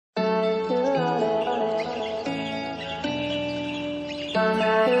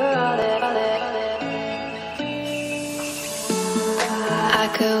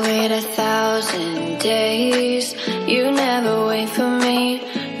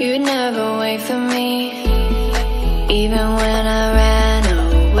you'd never wait for me. Even when I ran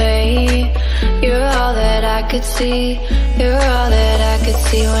away, you're all that I could see. You're all that I could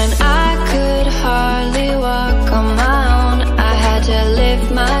see. When I could hardly walk on my own, I had to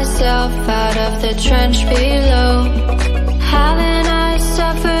lift myself out of the trench below. Haven't I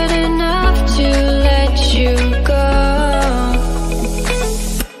suffered enough to let you go?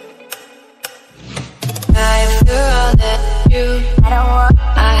 You're all that you,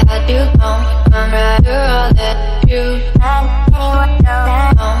 I had you gone. I'm right, you're all that you,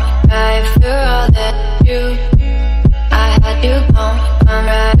 right, you're all that you, I had you gone. I'm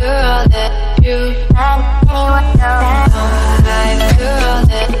right, you're all that you, right, you're all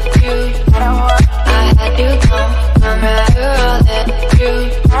that you, I had you gone. I'm right, you're all that you,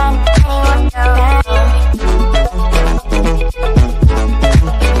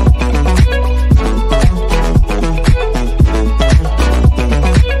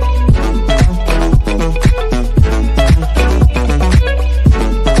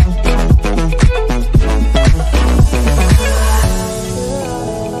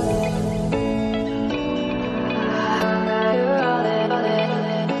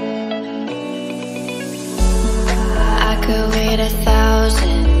 could wait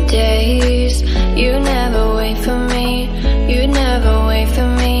 1,000 days. You never wait for me. You never wait for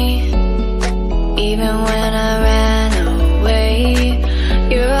me. Even when I ran away,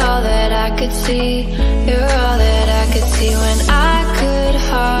 you're all that I could see. You're all that I could see. When I could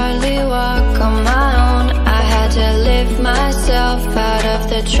hardly walk on my own, I had to lift myself out of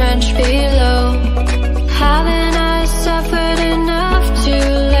the trench below. Haven't I suffered enough to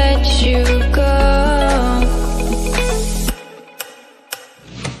let you go?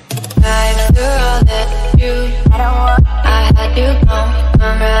 You're all that you, I had you gone.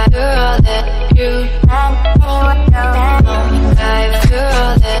 I'm right, you're all that you, right, you're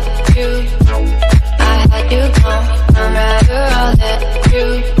all that you, I had you gone. I'm right, you're all that you,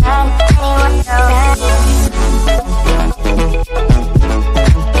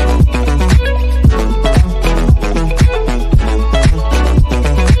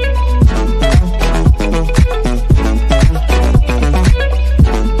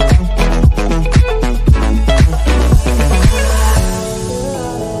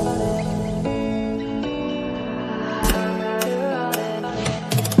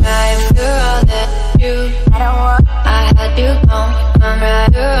 I had you gone. I'm right,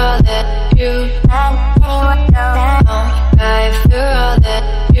 you're all that you, right, you're all that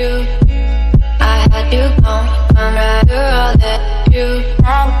you, I had you gone. I'm right, you're all that you,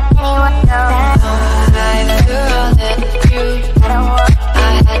 right, you're all that you,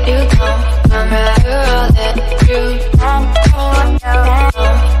 I had you gone. I'm right, you're all that you,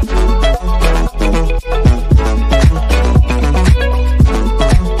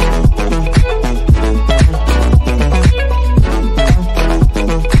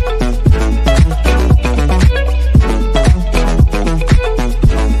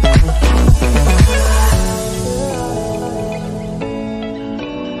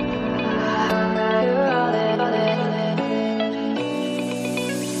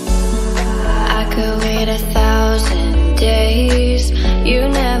 I could wait 1,000 days. You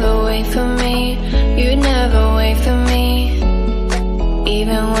never wait for me. You never wait for me.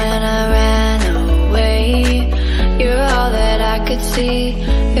 Even when I ran away, you're all that I could see.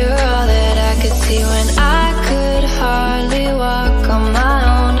 You're all that I could see. When I could hardly walk on my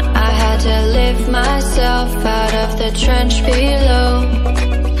own, I had to lift myself out of the trench below.